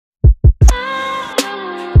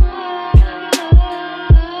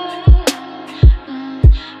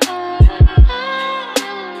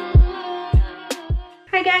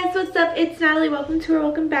guys, what's up? It's Natalie.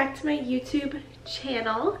 Welcome back to my YouTube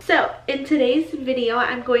channel. So in today's video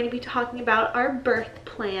I'm going to be talking about our birth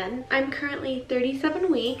plan. I'm currently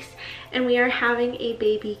 37 weeks and we are having a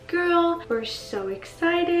baby girl. We're so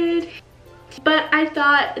excited. But I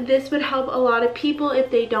thought this would help a lot of people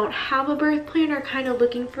if they don't have a birth plan or kind of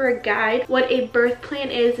looking for a guide. What a birth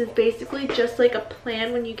plan is basically just like a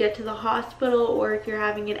plan when you get to the hospital, or if you're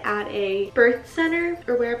having it at a birth center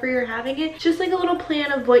or wherever you're having it. Just like a little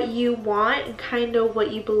plan of what you want and kind of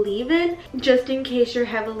what you believe in, just in case you're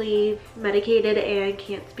heavily medicated and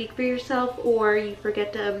can't speak for yourself or you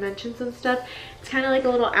forget to mention some stuff. It's kind of like a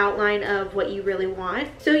little outline of what you really want.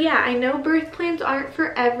 So yeah, I know birth plans aren't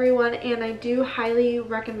for everyone and I do highly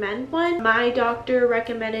recommend one. My doctor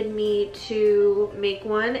recommended me to make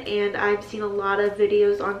one and I've seen a lot of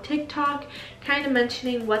videos on TikTok kind of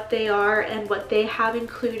mentioning what they are and what they have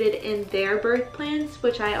included in their birth plans,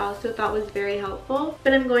 which I also thought was very helpful.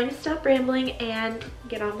 But I'm going to stop rambling and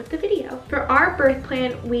get on with the video. For our birth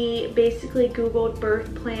plan, we basically Googled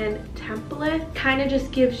birth plan template. Kind of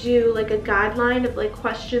just gives you like a guideline of like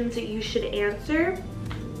questions that you should answer,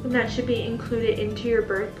 and that should be included into your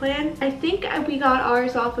birth plan. I think we got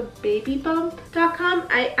ours off of babybump.com.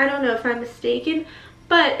 I don't know if I'm mistaken,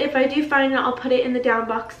 but if I do find it, I'll put it in the down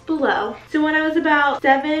box below. So when I was about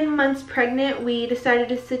 7 months pregnant, we decided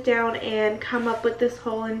to sit down and come up with this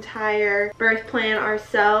whole entire birth plan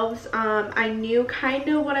ourselves. I knew kind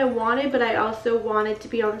of what I wanted, but I also wanted to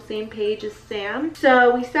be on the same page as Sam.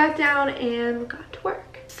 So we sat down and got to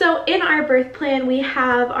work. So in our birth plan, we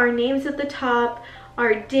have our names at the top,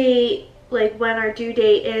 our date, like when our due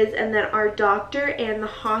date is, and then our doctor and the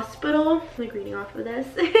hospital. I'm like reading off of this.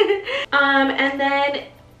 And then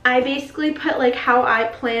I basically put like how I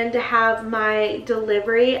plan to have my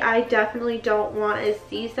delivery. I definitely don't want a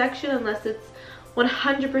C-section unless it's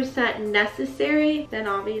 100% necessary. Then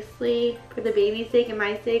obviously for the baby's sake and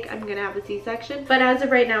my sake, I'm gonna have a C-section. But as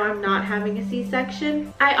of right now, I'm not having a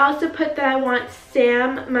C-section. I also put that I want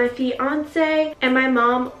Sam, my fiance, and my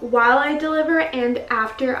mom while I deliver and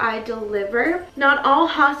after I deliver. Not all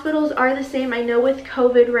hospitals are the same. I know with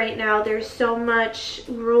COVID right now, there's so much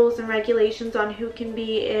rules and regulations on who can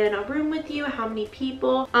be in a room with you, how many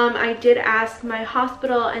people. I did ask my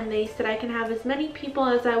hospital and they said I can have as many people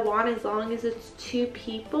as I want as long as it's 2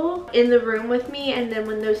 people in the room with me, and then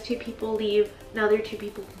when those 2 people leave, another 2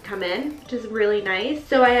 people can come in, which is really nice.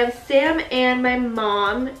 So I have Sam and my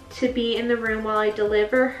mom to be in the room while I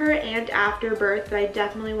deliver her and after birth, that I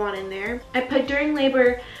definitely want in there. I put during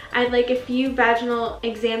labor, I'd like a few vaginal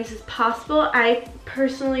exams as possible. I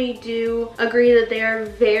personally do agree that they are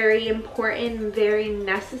very important and very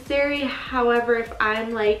necessary. However, if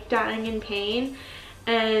I'm like dying in pain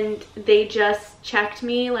and they just checked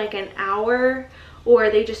me like an hour, or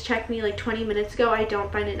they just checked me like 20 minutes ago, I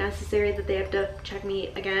don't find it necessary that they have to check me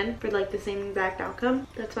again for like the same exact outcome.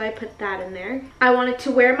 That's why I put that in there. I wanted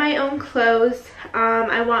to wear my own clothes.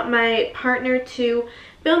 I want my partner to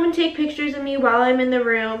film and take pictures of me while I'm in the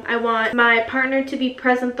room. I want my partner to be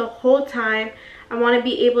present the whole time. I want to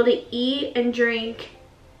be able to eat and drink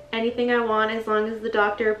anything I want as long as the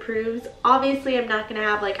doctor approves. Obviously, I'm not going to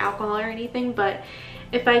have like alcohol or anything, but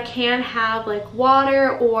if I can have like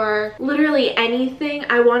water or literally anything,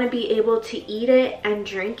 I want to be able to eat it and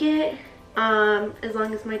drink it, as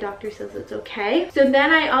long as my doctor says it's okay. So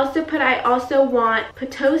then I also put, I also want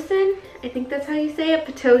Pitocin. I think that's how you say it,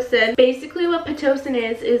 Pitocin. Basically what Pitocin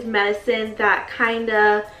is medicine that kind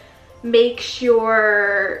of makes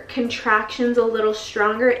your contractions a little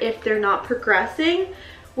stronger if they're not progressing.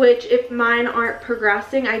 Which if mine aren't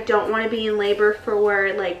progressing, I don't want to be in labor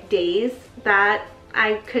for like days. That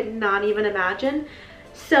I could not even imagine.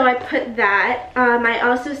 So I put that. I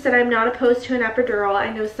also said I'm not opposed to an epidural. I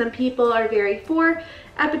know some people are very for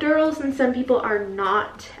epidurals and some people are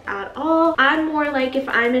not at all. I'm more like, if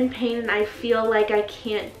I'm in pain and I feel like I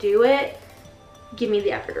can't do it, give me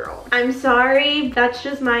the epidural. I'm sorry, that's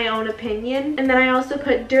just my own opinion. And then I also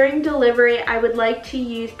put during delivery, I would like to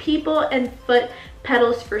use people and foot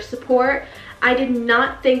pedals for support. I did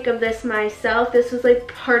not think of this myself. This was like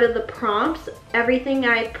part of the prompts. Everything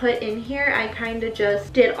I put in here, I kind of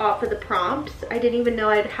just did off of the prompts. I didn't even know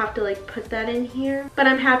I'd have to like put that in here, but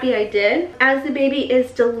I'm happy I did. As the baby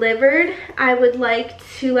is delivered, I would like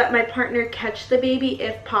to let my partner catch the baby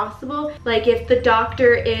if possible. Like if the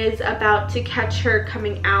doctor is about to catch her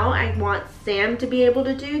coming out, I want Sam to be able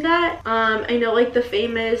to do that. I know like the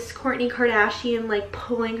famous Kourtney Kardashian like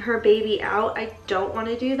pulling her baby out. I don't want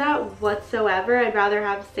to do that whatsoever. I'd rather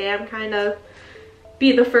have Sam kind of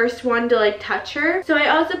be the first one to like touch her. So I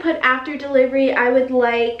also put after delivery, I would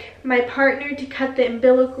like my partner to cut the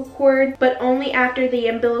umbilical cord, but only after the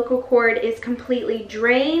umbilical cord is completely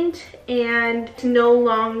drained and it's no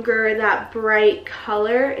longer that bright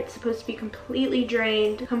color. It's supposed to be completely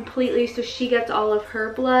drained, completely, so she gets all of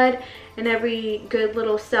her blood and every good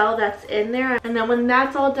little cell that's in there. And then when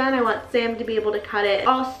that's all done, I want Sam to be able to cut it.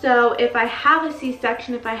 Also, if I have a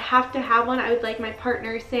C-section, if I have to have one, I would like my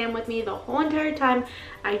partner Sam with me the whole entire time.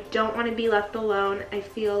 I don't want to be left alone. I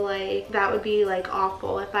feel like that would be like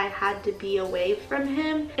awful if I had to be away from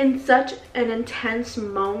him in such an intense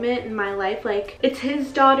moment in my life. Like, it's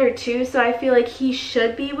his daughter too, so I feel like he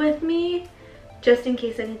should be with me just in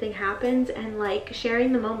case anything happens, and like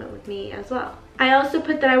sharing the moment with me as well. I also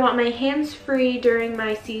put that I want my hands free during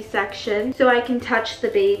my C-section so I can touch the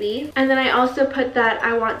baby. And then I also put that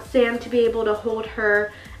I want Sam to be able to hold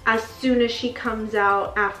her as soon as she comes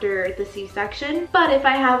out after the C-section. But if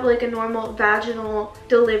I have like a normal vaginal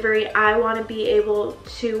delivery, I want to be able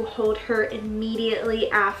to hold her immediately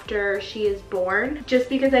after she is born, just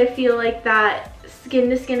because I feel like that skin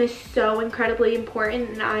to skin is so incredibly important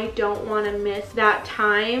and I don't want to miss that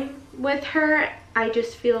time with her. I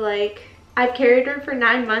just feel like I've carried her for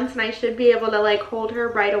 9 months and I should be able to like hold her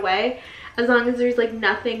right away, as long as there's like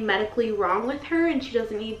nothing medically wrong with her and she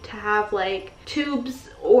doesn't need to have like tubes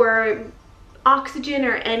or oxygen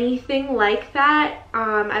or anything like that.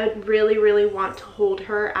 I would really want to hold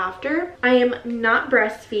her after. I am not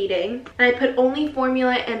breastfeeding and I put only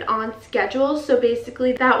formula and on schedule. So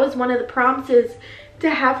basically that was one of the prompts, is to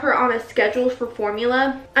have her on a schedule for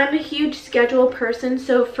formula. I'm a huge schedule person,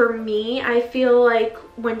 so for me, I feel like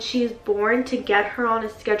when she's born, to get her on a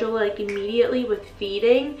schedule like immediately with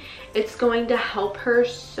feeding, it's going to help her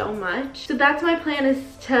so much. So that's my plan, is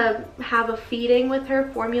to have a feeding with her,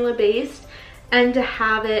 formula based, and to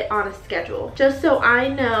have it on a schedule, just so I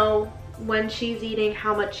know when she's eating,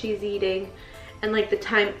 how much she's eating, and like the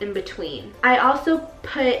time in between. I also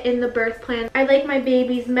put in the birth plan, I like my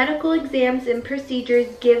baby's medical exams and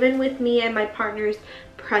procedures given with me and my partner's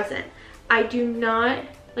present. I do not,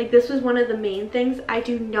 like, this was one of the main things, I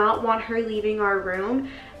do not want her leaving our room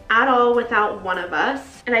at all without one of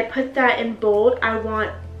us. And I put that in bold. I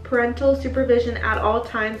want parental supervision at all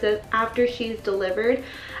times after she's delivered.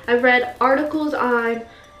 I've read articles on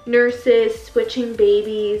nurses switching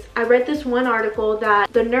babies. I read this one article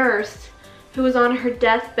that the nurse who was on her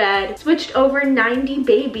deathbed switched over 90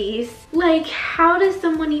 babies. Like, how does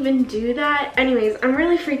someone even do that? Anyways, I'm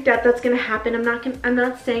really freaked out that's gonna happen. I'm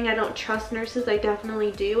not saying I don't trust nurses, I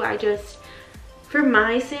definitely do. I just, for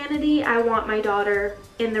my sanity, I want my daughter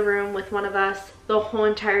in the room with one of us the whole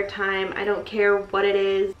entire time. I don't care what it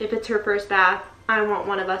is. If it's her first bath, I want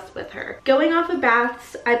one of us with her. Going off of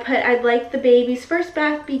baths, I put I'd like the baby's first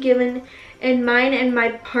bath be given in mine and my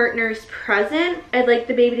partner's present. I'd like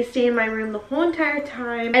the baby to stay in my room the whole entire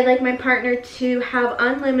time. I'd like my partner to have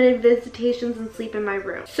unlimited visitations and sleep in my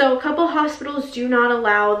room. So a couple hospitals do not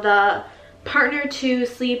allow the partner to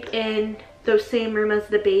sleep in the same room as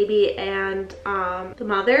the baby and the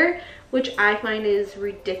mother, which I find is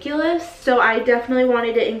ridiculous. So I definitely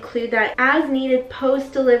wanted to include that. As needed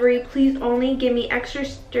post-delivery, please only give me extra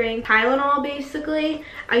strength Tylenol, basically.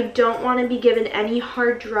 I don't want to be given any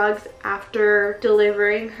hard drugs after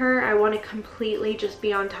delivering her. I want to completely just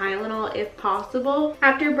be on Tylenol if possible.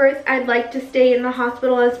 After birth, I'd like to stay in the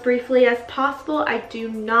hospital as briefly as possible. I do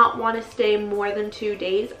not want to stay more than 2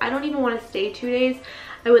 days. I don't even want to stay 2 days.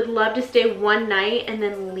 I would love to stay one night and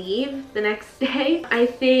then leave the next day. I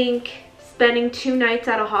think spending 2 nights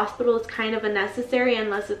at a hospital is kind of unnecessary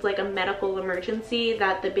unless it's like a medical emergency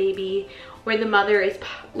that the baby or the mother is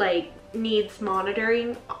like needs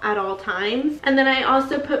monitoring at all times. And then I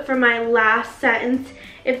also put for my last sentence,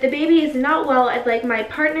 if the baby is not well, I'd like my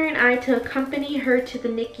partner and I to accompany her to the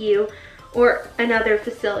NICU or another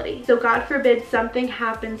facility. So God forbid something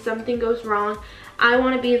happens, something goes wrong, I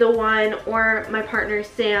want to be the one, or my partner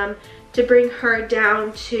Sam, to bring her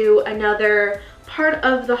down to another part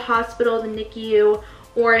of the hospital, the NICU,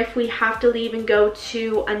 or if we have to leave and go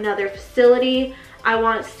to another facility, I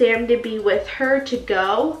want Sam to be with her to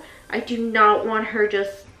go. I do not want her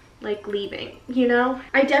just like leaving, you know?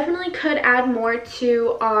 I definitely could add more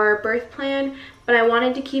to our birth plan, but I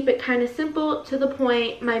wanted to keep it kind of simple, to the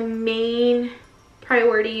point, my main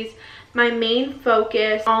priorities, my main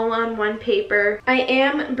focus, all on one paper. I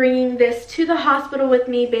am bringing this to the hospital with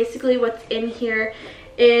me. Basically what's in here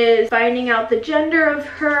is finding out the gender of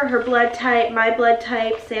her, her blood type, my blood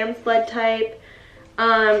type, Sam's blood type,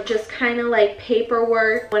 just kind of like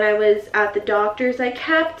paperwork. When I was at the doctor's,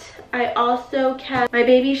 I also kept my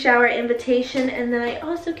baby shower invitation, and then I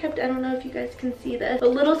also kept, I don't know if you guys can see this,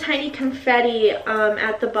 but little tiny confetti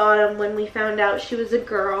at the bottom when we found out she was a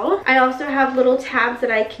girl. I also have little tabs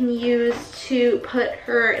that I can use to put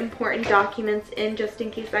her important documents in just in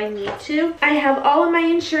case I need to. I have all of my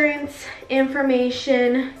insurance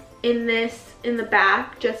information in the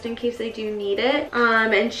back just in case I do need it,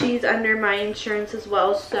 and she's under my insurance as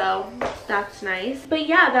well, so that's nice. But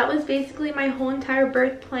yeah, that was basically my whole entire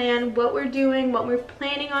birth plan, what we're doing, what we're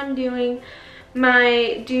planning on doing.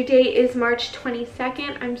 My due date is March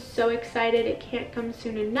 22nd. I'm so excited. It can't come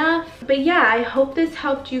soon enough. But yeah, I hope this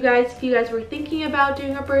helped you guys if you guys were thinking about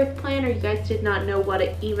doing a birth plan, or you guys did not know what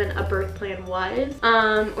even a birth plan was,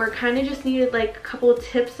 or kind of just needed like a couple of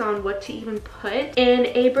tips on what to even put in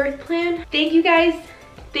a birth plan. Thank you guys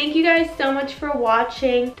so much for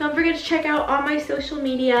watching. Don't forget to check out all my social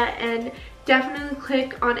media, and definitely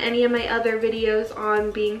click on any of my other videos on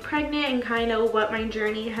being pregnant and kind of what my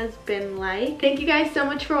journey has been like. Thank you guys so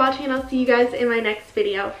much for watching, and I'll see you guys in my next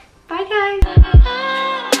video. Bye guys!